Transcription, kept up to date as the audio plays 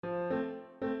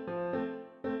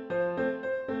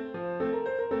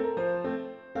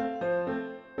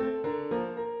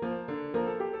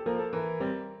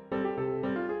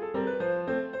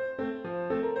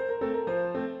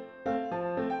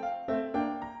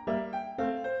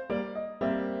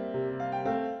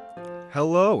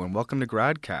Hello and welcome to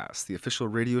GradCast, the official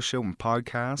radio show and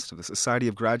podcast of the Society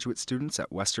of Graduate Students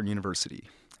at Western University.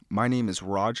 My name is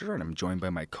Roger and I'm joined by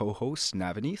my co-host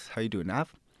Navaneeth. How you doing,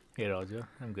 Nav? Hey Roger,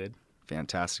 I'm good.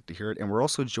 Fantastic to hear it. And we're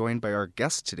also joined by our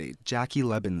guest today, Jackie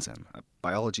Lebenson, a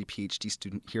biology PhD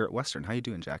student here at Western. How you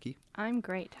doing, Jackie? I'm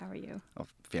great. How are you? Oh,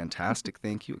 fantastic.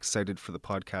 Thank you. Excited for the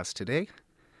podcast today.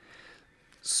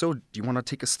 So, do you want to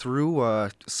take us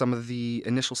through some of the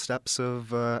initial steps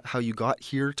of how you got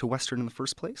here to Western in the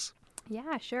first place?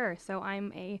 Yeah, sure. So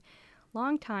I'm a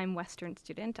longtime Western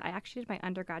student. I actually did my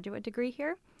undergraduate degree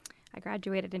here. I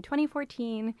graduated in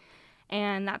 2014,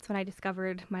 and that's when I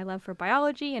discovered my love for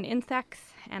biology and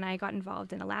insects, and I got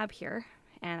involved in a lab here.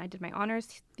 And I did my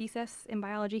honors thesis in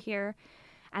biology here.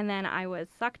 And then I was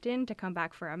sucked in to come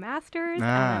back for a master's, and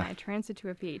then I transferred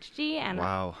to a PhD, and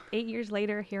Wow. 8 years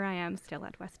later, here I am still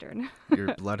at Western.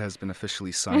 Your blood has been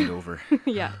officially signed over.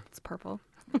 Yeah, it's purple.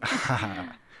 But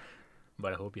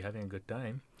I hope you're having a good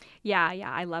time. Yeah,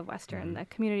 I love Western. The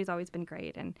community's always been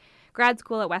great, and grad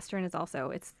school at Western is also,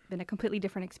 it's been a completely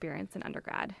different experience than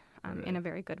undergrad, in a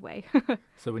very good way.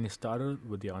 So when you started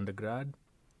with your undergrad,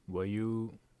 were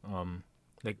you,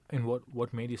 in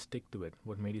what made you stick to it?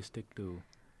 What made you stick to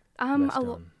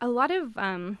Western? A lot of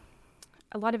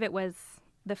it was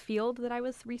the field that I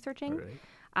was researching. Right.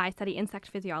 I study insect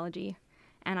physiology,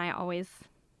 and I always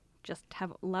just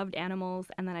have loved animals,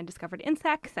 and then I discovered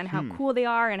insects and how cool they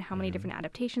are and how many different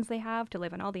adaptations they have to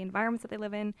live in all the environments that they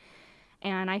live in.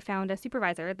 And I found a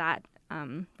supervisor that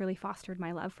really fostered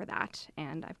my love for that,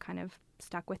 and I've kind of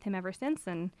stuck with him ever since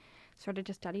and started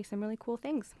to study some really cool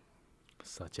things.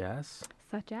 Such as?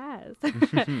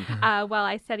 Well,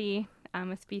 I study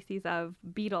a species of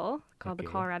beetle called the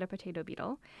Okay. Colorado potato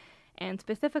beetle, and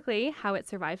specifically how it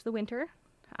survives the winter.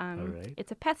 Alright.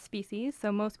 It's a pest species, so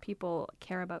most people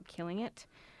care about killing it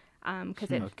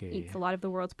because it Okay. eats a lot of the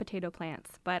world's potato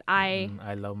plants. But I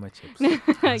love my chips.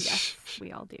 yes,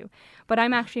 we all do. But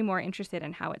I'm actually more interested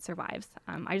in how it survives.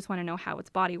 I just want to know how its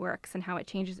body works and how it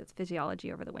changes its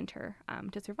physiology over the winter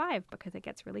to survive because it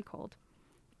gets really cold.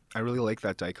 I really like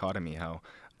that dichotomy, how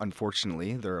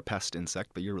unfortunately they're a pest insect,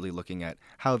 but you're really looking at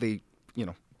how they,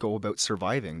 go about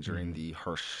surviving during the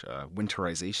harsh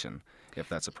winterization, if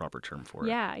that's a proper term for it.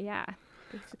 Yeah,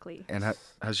 basically. And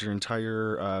has your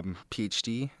entire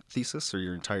PhD thesis or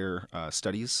your entire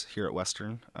studies here at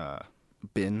Western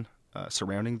been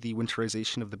surrounding the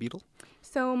winterization of the beetle?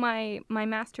 So my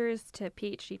master's to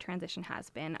PhD transition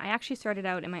has been. I actually started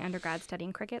out in my undergrad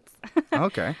studying crickets.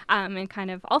 Okay. And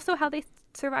kind of also how they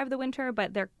survive the winter,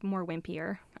 but they're more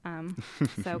wimpier.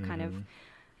 So kind of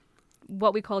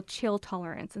what we call chill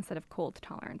tolerance instead of cold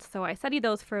tolerance. So I studied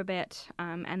those for a bit.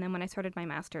 And then when I started my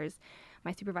master's,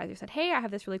 my supervisor said, hey, I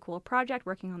have this really cool project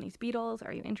working on these beetles.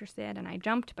 Are you interested? And I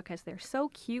jumped because they're so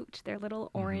cute. They're little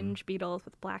orange beetles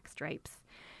with black stripes.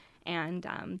 And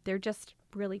they're just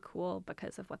really cool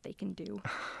because of what they can do.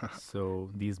 So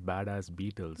these badass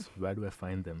beetles, where do I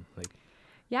find them?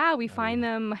 Yeah, we find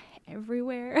them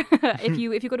everywhere. If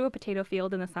you go to a potato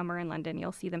field in the summer in London,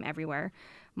 you'll see them everywhere,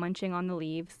 munching on the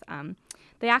leaves.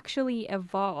 They actually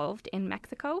evolved in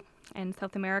Mexico and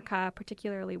South America,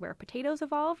 particularly where potatoes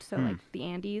evolved, so like the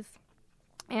Andes.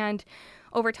 And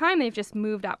over time, they've just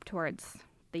moved up towards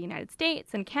the United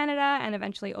States and Canada, and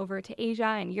eventually over to Asia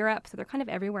and Europe. So they're kind of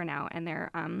everywhere now, and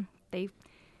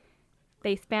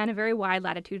they span a very wide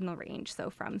latitudinal range, so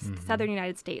from southern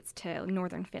United States to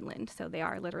northern Finland. So they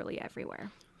are literally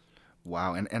everywhere.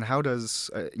 Wow. And how does,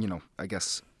 I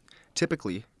guess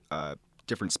typically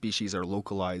different species are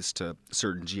localized to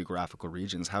certain geographical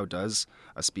regions. How does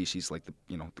a species like the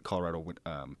Colorado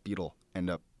beetle end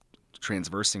up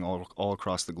transversing all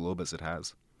across the globe as it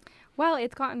has? Well,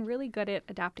 it's gotten really good at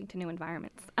adapting to new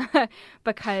environments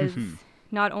because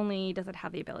not only does it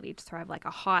have the ability to survive like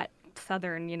a hot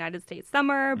southern United States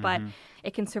summer, but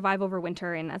it can survive over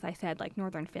winter in, as I said, like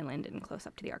northern Finland and close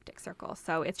up to the Arctic Circle.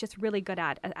 So it's just really good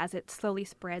at, as it slowly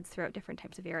spreads throughout different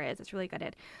types of areas, it's really good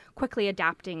at quickly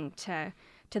adapting to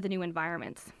the new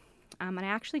environments. And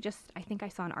I think I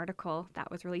saw an article that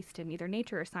was released in either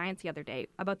Nature or Science the other day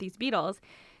about these beetles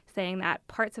saying that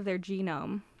parts of their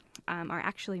genome are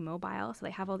actually mobile. So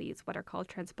they have all these what are called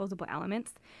transposable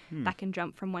elements that can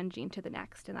jump from one gene to the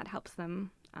next, and that helps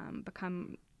them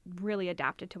become really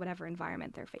adapted to whatever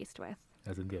environment they're faced with.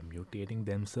 As in they're mutating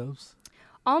themselves?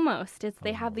 Almost.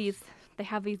 They have these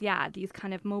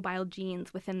kind of mobile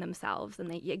genes within themselves, and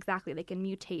they can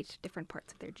mutate different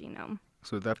parts of their genome.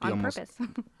 So would that be on almost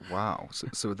purpose. wow?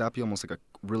 So would that be almost like a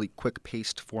really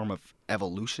quick-paced form of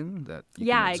evolution that you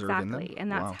Yeah, can observe in them? exactly.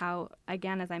 And that's Wow. how,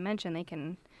 again, as I mentioned, they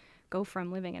can go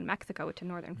from living in Mexico to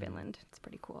northern Finland. It's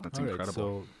pretty cool. That's All right,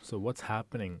 incredible. so what's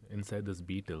happening inside this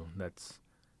beetle that's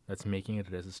making it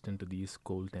resistant to these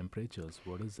cold temperatures?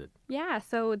 What is it? Yeah,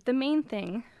 so the main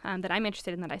thing that I'm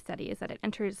interested in that I study is that it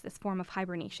enters this form of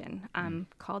hibernation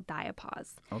called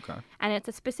diapause. Okay. And it's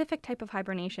a specific type of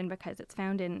hibernation because it's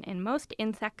found in most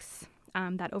insects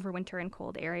that overwinter in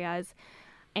cold areas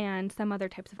and some other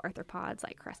types of arthropods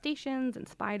like crustaceans and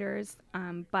spiders.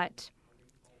 But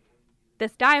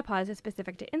this diapause is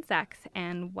specific to insects,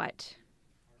 and what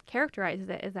characterizes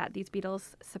it is that these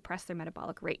beetles suppress their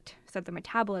metabolic rate. So their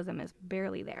metabolism is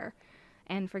barely there.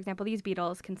 And for example, these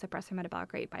beetles can suppress their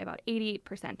metabolic rate by about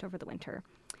 88% over the winter.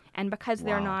 And because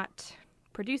they're Wow. not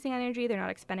producing energy, they're not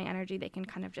expending energy, they can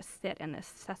kind of just sit in this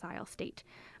sessile state.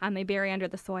 They bury under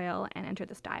the soil and enter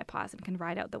this diapause and can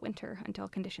ride out the winter until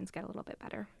conditions get a little bit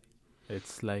better.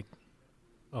 It's like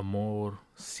a more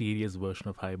serious version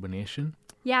of hibernation.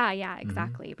 Yeah,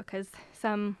 exactly. Because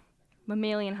some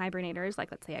mammalian hibernators,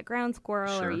 like let's say a ground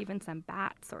squirrel Sure. or even some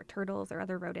bats or turtles or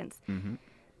other rodents, Mm-hmm.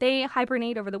 they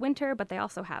hibernate over the winter, but they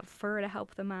also have fur to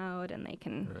help them out, and they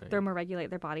can Right. thermoregulate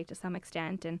their body to some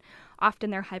extent. And often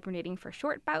they're hibernating for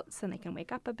short bouts, and they can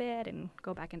wake up a bit and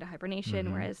go back into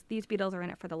hibernation, whereas these beetles are in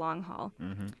it for the long haul.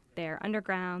 Mm-hmm. They're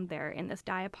underground, they're in this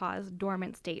diapause,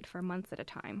 dormant state for months at a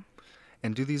time.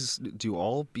 And do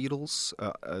all beetles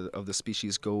of the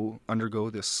species undergo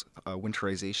this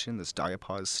winterization, this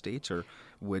diapause state, or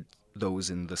would those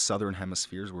in the southern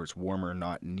hemispheres where it's warmer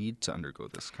not need to undergo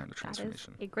this kind of That is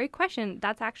transformation? a great question.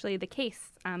 That's actually the case.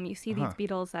 You see these Uh-huh.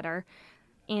 beetles that are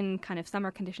in kind of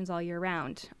summer conditions all year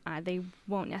round. They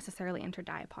won't necessarily enter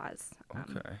diapause.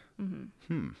 Okay.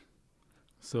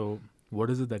 So what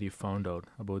is it that you found out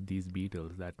about these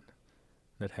beetles that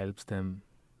helps them,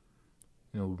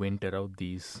 winter out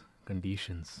these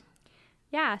conditions?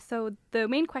 Yeah, so the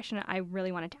main question I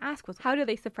really wanted to ask was, how do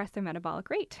they suppress their metabolic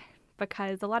rate?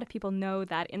 Because a lot of people know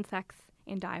that insects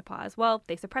in diapause, well,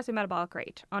 they suppress their metabolic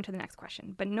rate. On to the next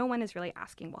question. But no one is really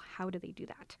asking, well, how do they do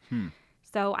that?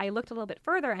 So I looked a little bit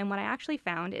further, and what I actually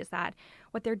found is that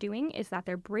what they're doing is that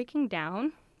they're breaking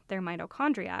down their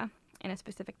mitochondria in a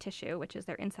specific tissue, which is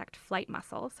their insect flight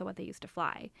muscle, so what they use to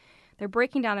fly. They're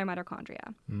breaking down their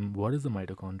mitochondria. What is the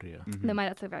mitochondria?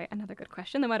 That's another good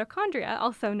question. The mitochondria,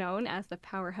 also known as the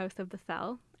powerhouse of the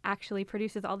cell, actually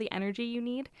produces all the energy you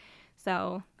need.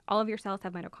 So all of your cells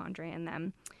have mitochondria in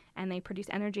them, and they produce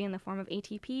energy in the form of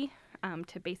ATP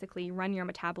to basically run your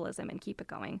metabolism and keep it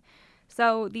going.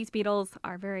 So these beetles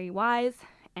are very wise,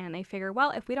 and they figure,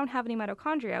 well, if we don't have any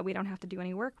mitochondria, we don't have to do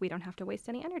any work, we don't have to waste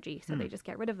any energy, so they just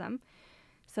get rid of them.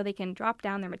 So they can drop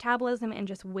down their metabolism and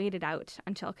just wait it out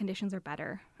until conditions are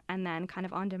better. And then kind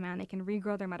of on demand, they can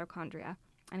regrow their mitochondria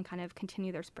and kind of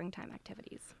continue their springtime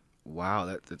activities. Wow,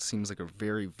 that seems like a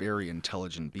very, very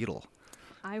intelligent beetle.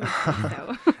 I would think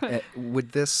so.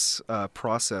 Would this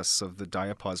process of the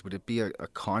diapause, would it be a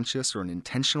conscious or an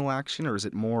intentional action, or is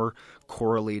it more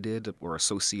correlated or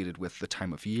associated with the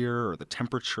time of year or the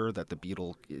temperature that the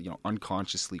beetle,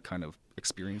 unconsciously kind of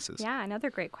experiences? Yeah, another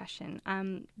great question.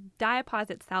 Diapause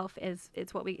itself is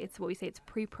what we say it's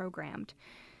pre-programmed.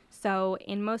 So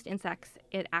in most insects,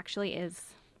 it actually is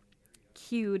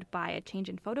cued by a change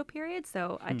in photoperiod,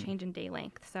 so a change in day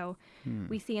length. So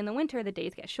we see in the winter the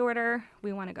days get shorter.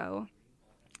 We want to go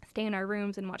stay in our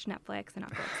rooms and watch Netflix and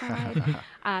not go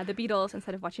outside. The beetles,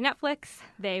 instead of watching Netflix,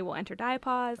 they will enter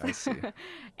diapause. I see.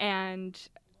 And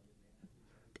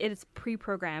it is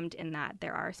pre-programmed in that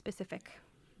there are specific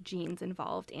genes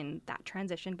involved in that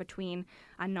transition between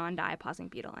a non-diapausing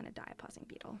beetle and a diapausing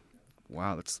beetle.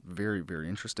 Wow, that's very, very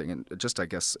interesting. And just, I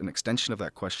guess, an extension of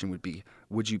that question would be,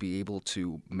 would you be able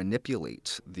to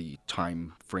manipulate the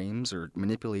time frames or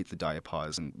manipulate the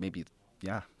diapause and maybe,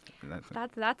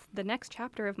 That's the next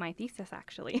chapter of my thesis,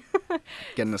 actually.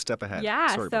 getting a step ahead. Yeah,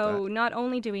 Sorry about so that. not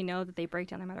only do we know that they break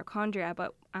down their mitochondria,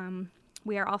 but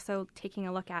we are also taking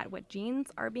a look at what genes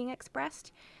are being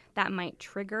expressed that might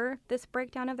trigger this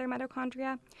breakdown of their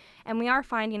mitochondria. And we are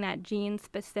finding that genes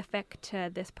specific to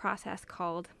this process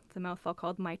it's a mouthful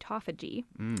called mitophagy,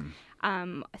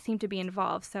 seem to be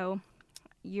involved. So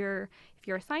if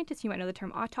you're a scientist, you might know the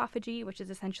term autophagy, which is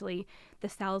essentially the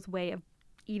cell's way of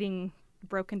eating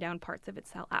broken down parts of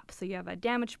its cell up. So you have a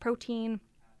damaged protein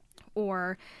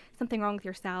or something wrong with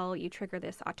your cell, you trigger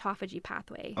this autophagy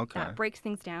pathway that breaks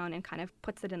things down and kind of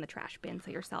puts it in the trash bin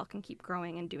so your cell can keep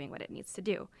growing and doing what it needs to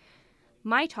do.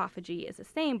 Mitophagy is the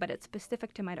same, but it's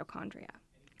specific to mitochondria.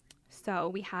 So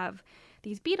we have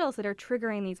these beetles that are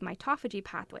triggering these mitophagy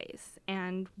pathways.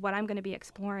 And what I'm going to be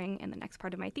exploring in the next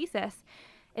part of my thesis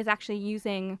is actually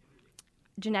using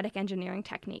genetic engineering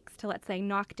techniques to, let's say,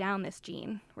 knock down this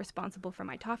gene responsible for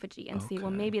mitophagy and see,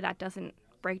 well, maybe that doesn't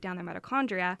break down their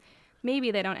mitochondria.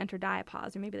 Maybe they don't enter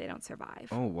diapause, or maybe they don't survive.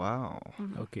 Oh, wow.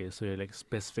 Okay, so you're like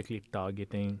specifically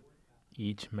targeting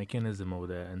each mechanism over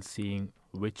there and seeing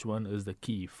which one is the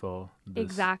key for this.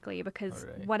 Exactly, because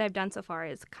what I've done so far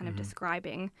is kind of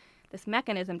describing this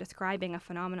mechanism, describing a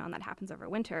phenomenon that happens over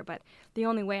winter. But the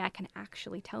only way I can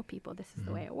actually tell people this is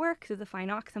the way it works is if I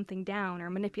knock something down or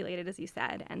manipulate it, as you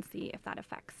said, and see if that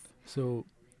affects. So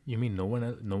you mean no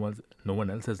one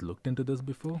else has looked into this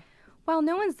before? Well,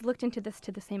 no one's looked into this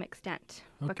to the same extent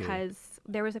because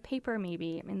there was a paper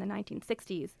maybe in the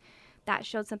 1960s that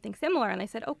showed something similar, and they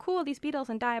said, oh, cool, these beetles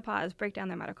in diapause break down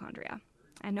their mitochondria.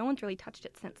 And no one's really touched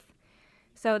it since.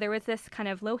 So there was this kind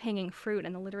of low-hanging fruit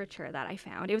in the literature that I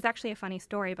found. It was actually a funny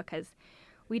story because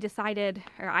we decided,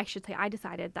 or I should say I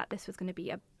decided, that this was going to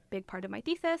be a big part of my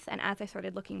thesis. And as I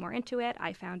started looking more into it,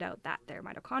 I found out that their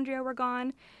mitochondria were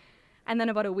gone. And then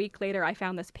about a week later, I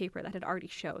found this paper that had already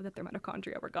showed that their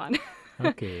mitochondria were gone.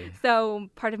 Okay. So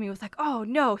part of me was like, oh,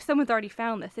 no, someone's already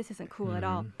found this. This isn't cool at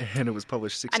all. And it was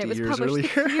published 60 years published earlier.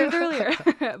 60 years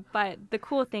earlier. But the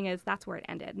cool thing is that's where it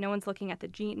ended. No one's looking at the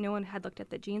gene. No one had looked at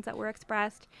the genes that were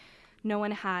expressed. No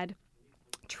one had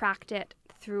tracked it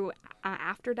through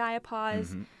after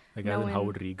diapause. Like how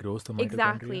it regrows the mitochondria?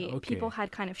 Exactly. Okay. People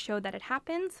had kind of showed that it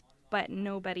happens, but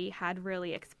nobody had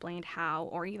really explained how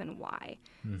or even why.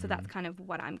 So that's kind of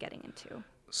what I'm getting into.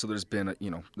 So there's been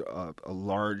a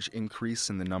large increase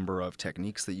in the number of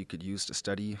techniques that you could use to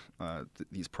study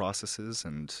these processes,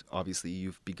 and obviously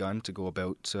you've begun to go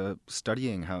about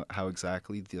studying how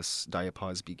exactly this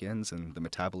diapause begins and the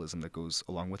metabolism that goes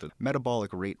along with it.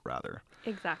 Metabolic rate, rather.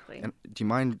 Exactly. And do you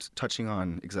mind touching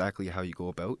on exactly how you go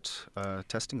about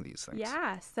testing these things?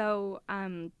 Yeah, so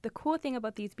the cool thing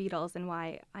about these beetles and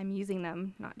why I'm using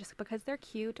them, not just because they're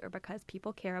cute or because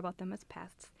people care about them as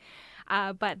pests,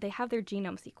 but they have their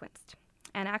genome sequenced.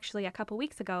 And actually, a couple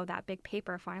weeks ago, that big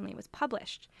paper finally was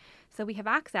published. So we have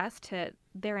access to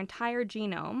their entire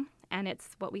genome, and it's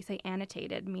what we say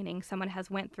annotated, meaning someone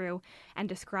has went through and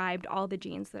described all the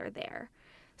genes that are there.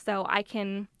 So I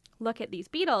can look at these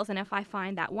beetles, and if I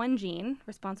find that one gene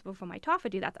responsible for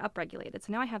mitophagy that's upregulated,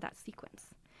 so now I have that sequence.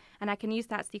 And I can use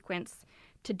that sequence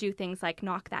to do things like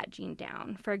knock that gene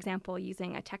down. For example,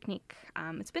 using a technique,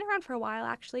 it's been around for a while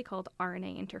actually, called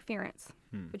RNA interference,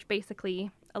 which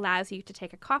basically allows you to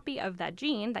take a copy of that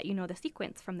gene that you know the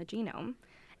sequence from the genome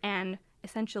and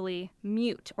essentially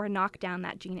mute or knock down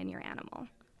that gene in your animal.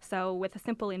 So with a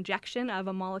simple injection of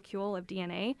a molecule of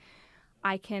DNA,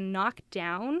 I can knock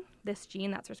down this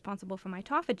gene that's responsible for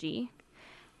mitophagy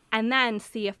and then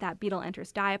see if that beetle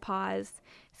enters diapause,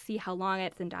 see how long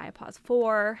it's in diapause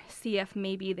for, see if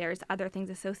maybe there's other things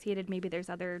associated, maybe there's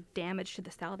other damage to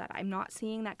the cell that I'm not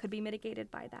seeing that could be mitigated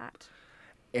by that.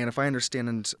 And if I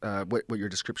understand what your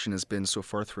description has been so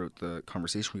far throughout the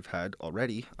conversation we've had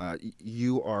already,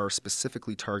 you are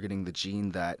specifically targeting the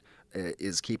gene that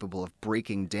is capable of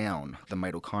breaking down the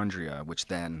mitochondria, which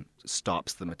then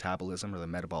stops the metabolism or the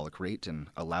metabolic rate and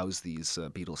allows these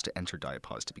beetles to enter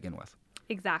diapause to begin with.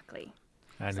 Exactly.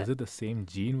 And is it the same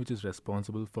gene which is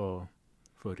responsible for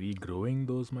regrowing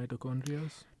those mitochondria?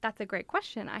 That's a great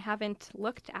question. I haven't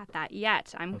looked at that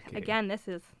yet. Again, this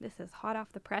is hot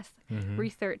off the press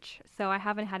research, so I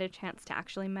haven't had a chance to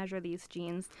actually measure these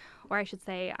genes, or I should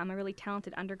say, a really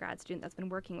talented undergrad student that's been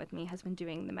working with me has been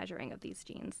doing the measuring of these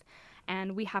genes,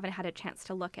 and we haven't had a chance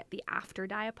to look at the after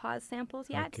diapause samples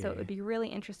yet. So it would be really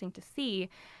interesting to see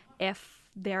if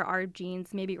there are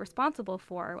genes maybe responsible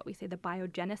for what we say the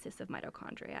biogenesis of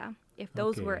mitochondria, if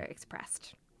those were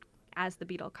expressed as the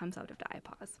beetle comes out of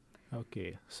diapause.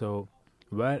 Okay, so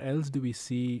where else do we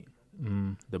see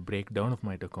the breakdown of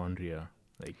mitochondria?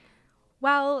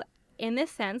 Well, in this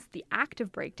sense, the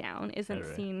active breakdown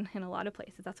isn't seen in a lot of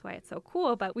places. That's why it's so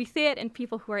cool. But we see it in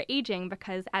people who are aging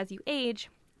because as you age,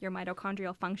 your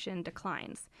mitochondrial function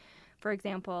declines. For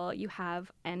example, you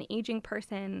have an aging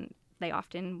person. They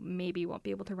often maybe won't be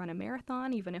able to run a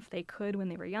marathon, even if they could when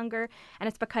they were younger. And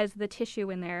it's because the tissue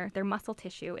in their muscle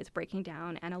tissue is breaking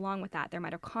down. And along with that, their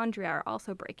mitochondria are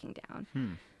also breaking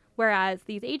down. Whereas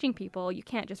these aging people, you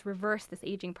can't just reverse this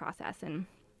aging process and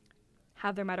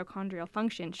have their mitochondrial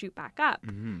function shoot back up.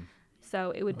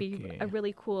 So it would be a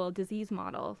really cool disease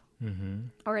model.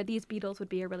 Or these beetles would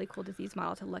be a really cool disease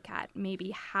model to look at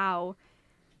maybe how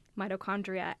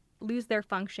mitochondria lose their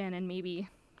function and maybe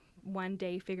one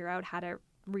day figure out how to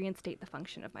reinstate the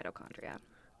function of mitochondria.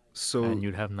 So and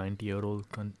you'd have 90-year-old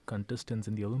contestants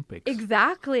in the Olympics.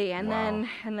 Exactly, and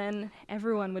then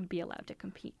everyone would be allowed to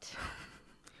compete.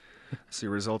 So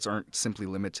your results aren't simply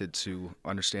limited to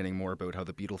understanding more about how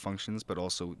the beetle functions, but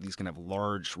also these can have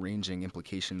large ranging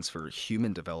implications for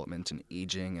human development and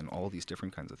aging and all these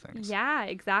different kinds of things. Yeah,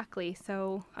 exactly.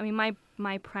 So, I mean,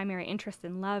 my primary interest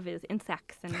in love is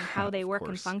insects and how they work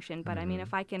and function. But I mean,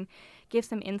 if I can give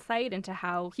some insight into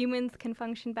how humans can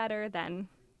function better, then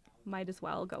might as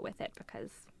well go with it,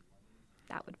 because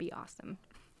that would be awesome.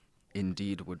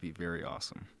 Indeed, would be very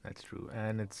awesome. That's true.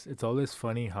 And it's always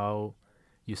funny how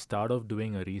you start off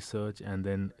doing a research and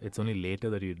then it's only later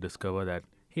that you discover that,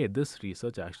 hey, this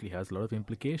research actually has a lot of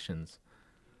implications.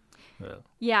 Well,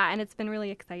 Yeah, and it's been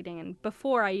really exciting. And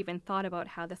before I even thought about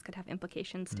how this could have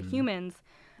implications to humans,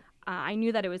 I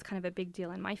knew that it was kind of a big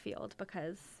deal in my field,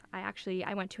 because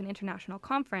I went to an international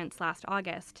conference last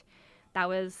August.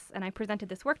 And I presented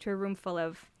this work to a room full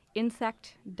of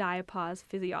insect diapause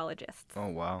physiologists. Oh,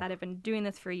 wow. That have been doing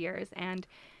this for years. And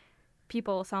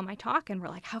people saw my talk and were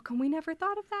like, how come we never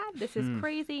thought of that? This is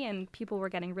crazy. And people were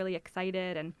getting really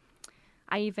excited. And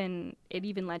it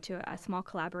even led to a small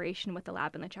collaboration with the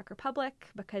lab in the Czech Republic,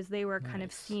 because they were kind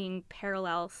of seeing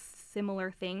parallel,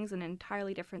 similar things in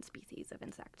entirely different species of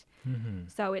insect.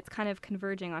 So it's kind of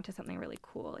converging onto something really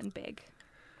cool and big.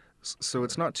 So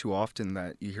it's not too often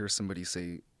that you hear somebody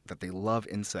say that they love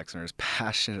insects and are as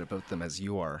passionate about them as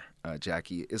you are,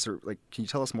 Jackie. Can you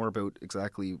tell us more about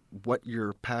exactly what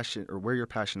your passion, or where your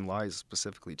passion lies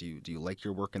specifically? Do you like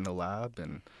your work in the lab?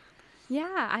 And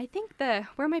Yeah, I think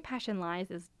where my passion lies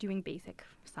is doing basic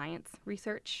science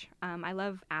research. I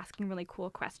love asking really cool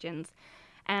questions,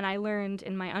 and I learned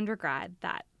in my undergrad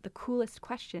that the coolest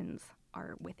questions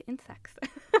are with insects.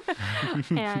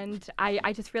 And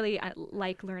I just really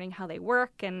like learning how they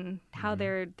work and how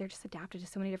they're just adapted to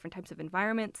so many different types of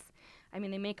environments. I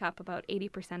mean, they make up about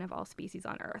 80% of all species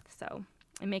on Earth, so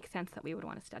it makes sense that we would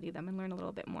want to study them and learn a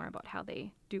little bit more about how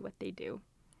they do what they do.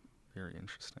 very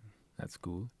interesting. that's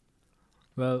cool.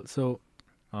 Well, so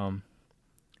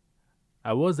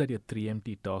I was at your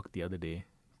 3MT talk the other day.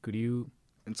 Could you...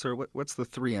 And sir, what's the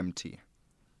 3MT?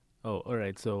 Oh, all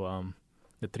right. So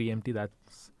the 3MT,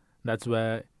 that's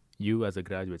where you as a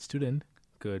graduate student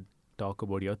could talk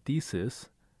about your thesis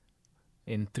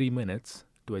in 3 minutes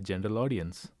to a general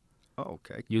audience Oh,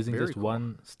 okay. using Very just cool.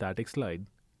 one static slide.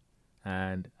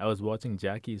 And I was watching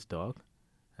Jackie's talk,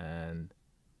 and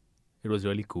it was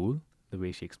really cool the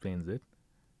way she explains it.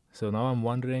 So now I'm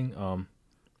wondering,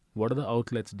 what other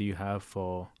outlets do you have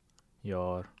for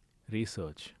your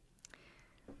research?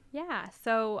 Yeah,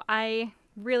 so I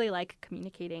really like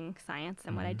communicating science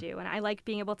and what I do, and I like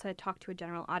being able to talk to a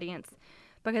general audience,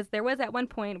 because there was at one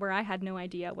point where I had no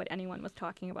idea what anyone was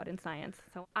talking about in science.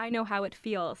 So I know how it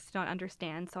feels to not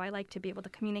understand, so I like to be able to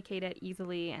communicate it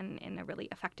easily and in a really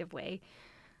effective way.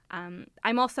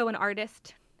 I'm also an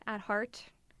artist at heart.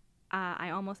 I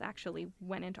almost actually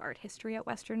went into art history at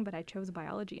Western, but I chose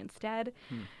biology instead.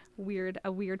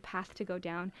 A weird path to go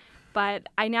down. But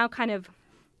I now kind of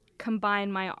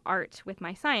combine my art with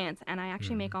my science, and I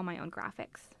actually make all my own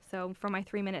graphics. So for my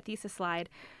 3-minute thesis slide,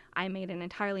 I made an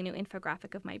entirely new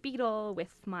infographic of my beetle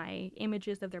with my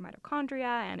images of their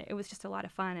mitochondria, and it was just a lot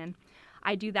of fun. And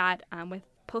I do that with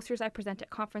posters I present at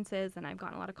conferences, and I've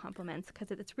gotten a lot of compliments, because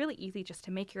it's really easy just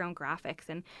to make your own graphics,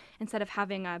 and instead of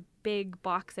having a big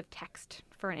box of text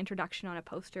for an introduction on a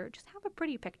poster, just have a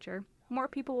pretty picture. More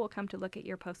people will come to look at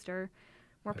your poster.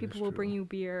 More people will bring you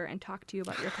beer and talk to you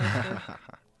about your poster.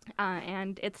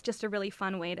 And it's just a really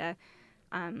fun way to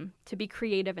be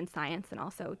creative in science and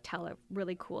also tell a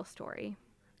really cool story.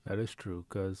 That is true,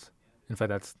 because in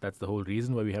fact that's the whole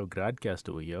reason why we have Gradcast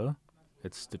over here.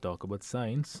 It's to talk about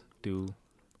science to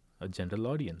a general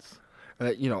audience.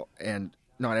 And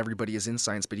not everybody is in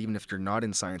science, but even if you're not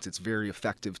in science, it's very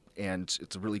effective, and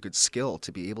it's a really good skill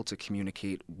to be able to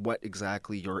communicate what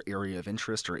exactly your area of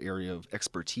interest or area of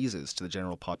expertise is to the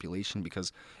general population,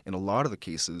 because in a lot of the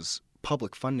cases,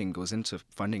 public funding goes into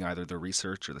funding either the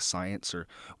research or the science or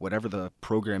whatever the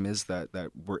program is that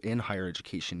we're in higher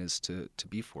education is to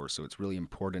be for. So it's really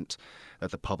important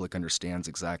that the public understands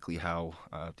exactly how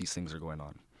these things are going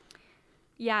on.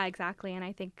 Yeah, exactly. And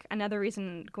I think another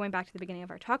reason, going back to the beginning of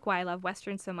our talk, why I love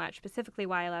Western so much, specifically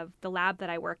why I love the lab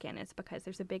that I work in, is because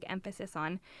there's a big emphasis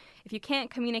on, if you can't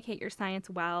communicate your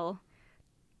science well,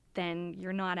 then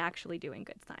you're not actually doing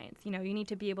good science. You need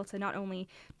to be able to not only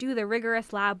do the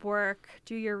rigorous lab work,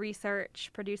 do your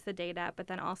research, produce the data, but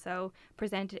then also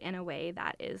present it in a way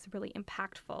that is really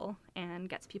impactful and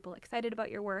gets people excited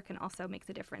about your work and also makes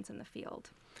a difference in the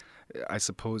field. I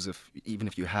suppose even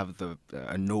if you have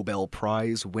a Nobel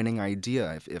Prize winning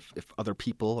idea, if other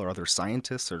people or other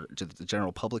scientists or the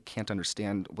general public can't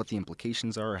understand what the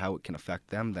implications are or how it can affect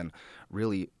them, then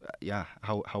really,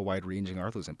 how wide ranging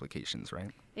are those implications,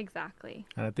 right? Exactly.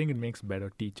 And I think it makes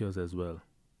better teachers as well.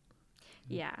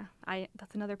 Yeah,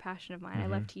 that's another passion of mine. I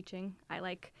love teaching. I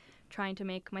like trying to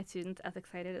make my students as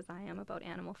excited as I am about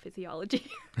animal physiology.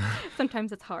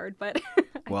 Sometimes it's hard, but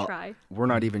I try. We're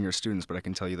not even your students, but I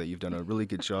can tell you that you've done a really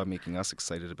good job making us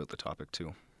excited about the topic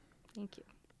too. Thank you.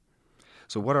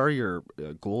 So what are your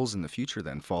goals in the future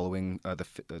then, following the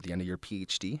end of your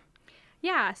PhD?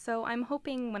 Yeah, so I'm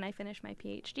hoping when I finish my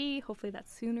PhD, hopefully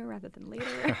that's sooner rather than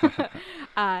later,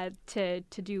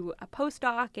 to do a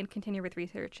postdoc and continue with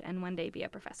research and one day be a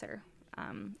professor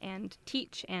and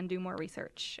teach and do more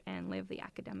research and live the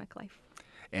academic life.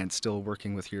 And still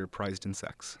working with your prized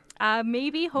insects?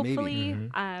 Maybe, hopefully,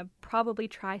 probably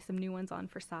try some new ones on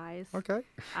for size. Okay.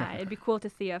 It'd be cool to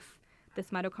see if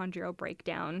this mitochondrial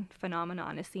breakdown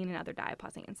phenomenon is seen in other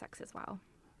diaposing insects as well.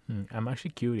 I'm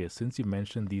actually curious, since you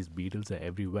mentioned these beetles are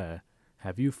everywhere,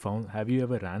 have you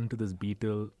ever ran into this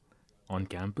beetle on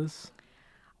campus?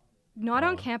 Not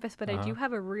on campus, but I do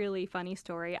have a really funny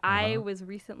story. I was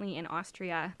recently in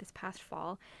Austria this past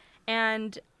fall,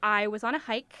 and I was on a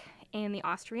hike in the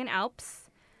Austrian Alps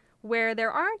where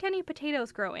there aren't any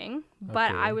potatoes growing,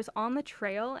 but I was on the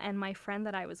trail, and my friend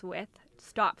that I was with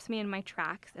stops me in my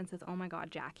tracks and says, "Oh my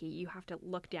God, Jackie, you have to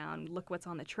look down, look what's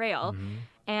on the trail."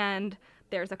 And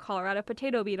there's a Colorado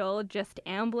potato beetle just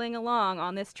ambling along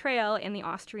on this trail in the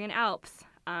Austrian Alps.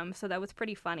 So that was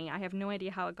pretty funny. I have no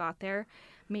idea how it got there.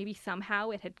 Maybe somehow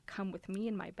it had come with me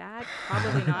in my bag.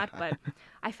 Probably not, but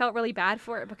I felt really bad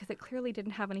for it because it clearly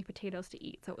didn't have any potatoes to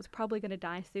eat. So it was probably going to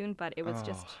die soon, but it was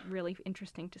just really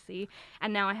interesting to see.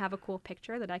 And now I have a cool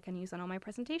picture that I can use on all my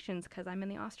presentations because I'm in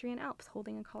the Austrian Alps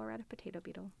holding a Colorado potato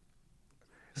beetle.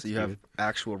 So you have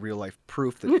actual real-life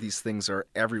proof that these things are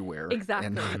everywhere. Exactly.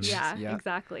 And not just- Yeah,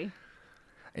 exactly.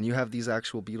 And you have these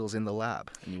actual beetles in the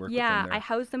lab, and you work with them Yeah, there. I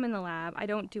house them in the lab. I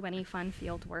don't do any fun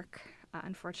field work,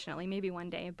 unfortunately, maybe one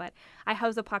day. But I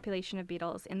house a population of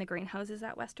beetles in the greenhouses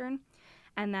at Western.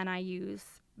 And then I use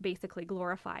basically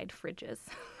glorified fridges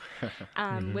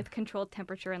with controlled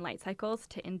temperature and light cycles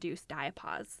to induce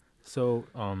diapause. So,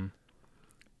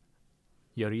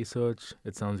 your research,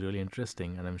 it sounds really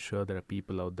interesting, and I'm sure there are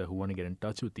people out there who want to get in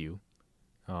touch with you.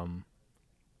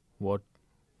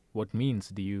 What means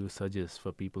do you suggest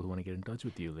for people who want to get in touch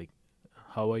with you? Like,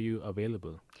 how are you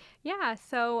available? Yeah,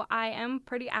 so I am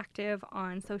pretty active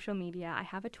on social media. I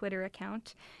have a Twitter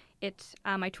account.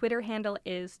 My Twitter handle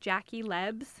is Jackie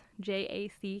Lebs,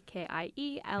 JackieLebz,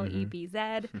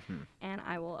 and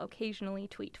I will occasionally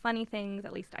tweet funny things.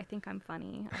 At least I think I'm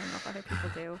funny. I don't know if other people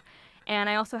do. And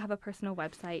I also have a personal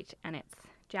website, and it's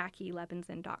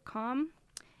JackieLebenson.com.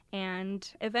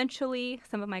 And eventually,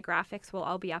 some of my graphics will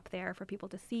all be up there for people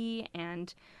to see.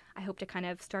 And I hope to kind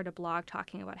of start a blog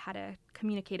talking about how to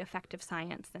communicate effective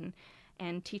science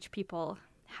and teach people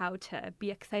how to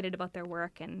be excited about their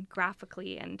work and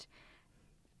graphically and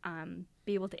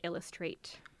be able to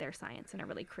illustrate their science in a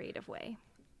really creative way.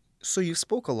 So you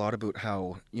spoke a lot about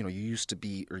how, you used to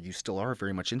be, or you still are,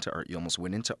 very much into art. You almost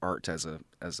went into art as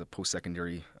a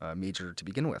post-secondary major to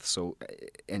begin with. So,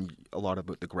 and a lot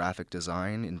about the graphic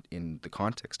design in the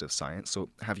context of science. So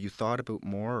have you thought about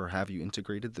more, or have you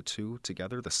integrated the two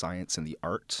together, the science and the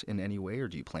art, in any way, or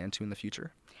do you plan to in the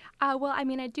future? Well, I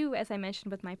mean, I do, as I mentioned,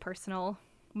 with my personal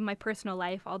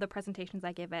life, all the presentations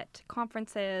I give at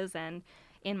conferences and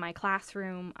in my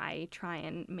classroom, I try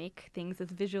and make things as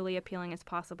visually appealing as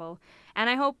possible. And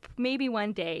I hope maybe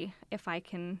one day, if I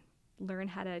can learn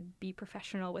how to be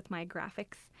professional with my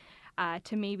graphics,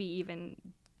 to maybe even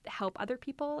help other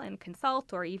people and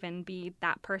consult, or even be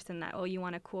that person that, oh, you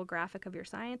want a cool graphic of your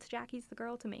science? Jackie's the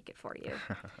girl to make it for you.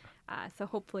 So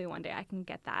hopefully one day I can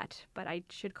get that, but I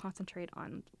should concentrate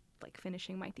on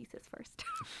finishing my thesis first.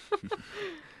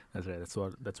 That's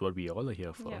right. That's what we all are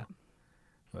here for. Yeah.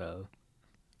 Well,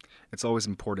 it's always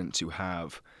important to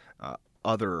have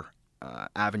other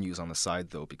avenues on the side,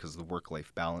 though, because the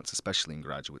work-life balance, especially in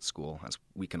graduate school, as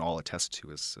we can all attest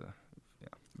to, is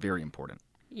very important.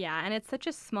 Yeah, and it's such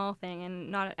a small thing,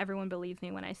 and not everyone believes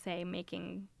me when I say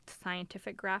making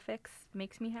scientific graphics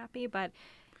makes me happy, but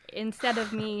instead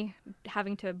of me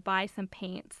having to buy some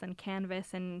paints and canvas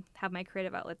and have my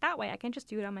creative outlet that way, I can just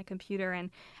do it on my computer and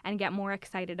get more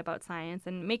excited about science.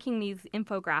 And making these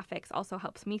infographics also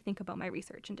helps me think about my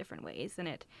research in different ways. And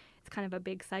it's kind of a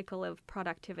big cycle of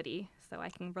productivity. So I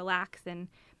can relax and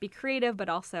be creative, but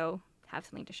also have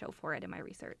something to show for it in my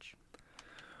research.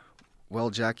 Well,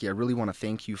 Jackie, I really want to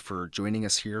thank you for joining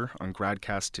us here on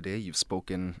GradCast today. You've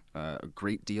spoken a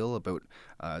great deal about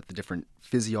the different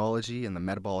physiology and the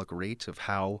metabolic rate of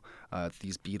how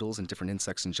these beetles and different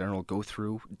insects in general go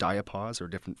through diapause or a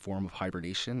different form of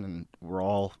hibernation, and we're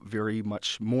all very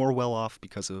much more well off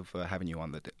because of having you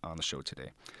on the show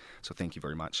today. So thank you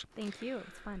very much. Thank you.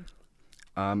 It's fun.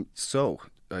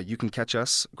 You can catch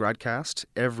us, GradCast,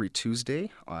 every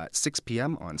Tuesday at 6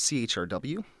 p.m. on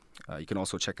CHRW. You can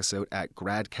also check us out at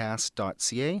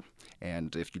gradcast.ca.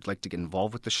 And if you'd like to get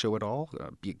involved with the show at all,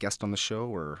 be a guest on the show,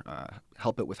 or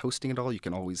help out with hosting at all, you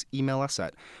can always email us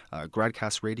at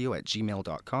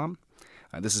gradcastradio@gmail.com.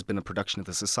 This has been a production of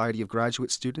the Society of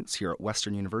Graduate Students here at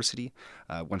Western University.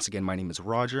 Once again, my name is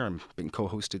Roger. I'm being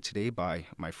co-hosted today by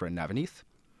my friend Navaneeth.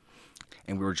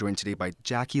 And we were joined today by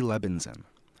Jackie Lebenson.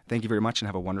 Thank you very much and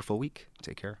have a wonderful week.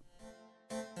 Take care.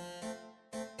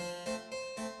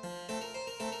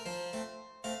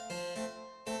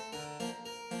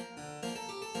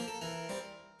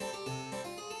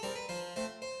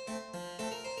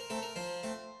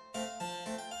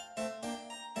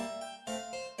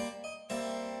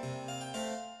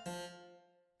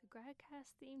 The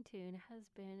GradCast theme tune has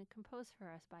been composed for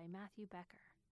us by Matthew Becker.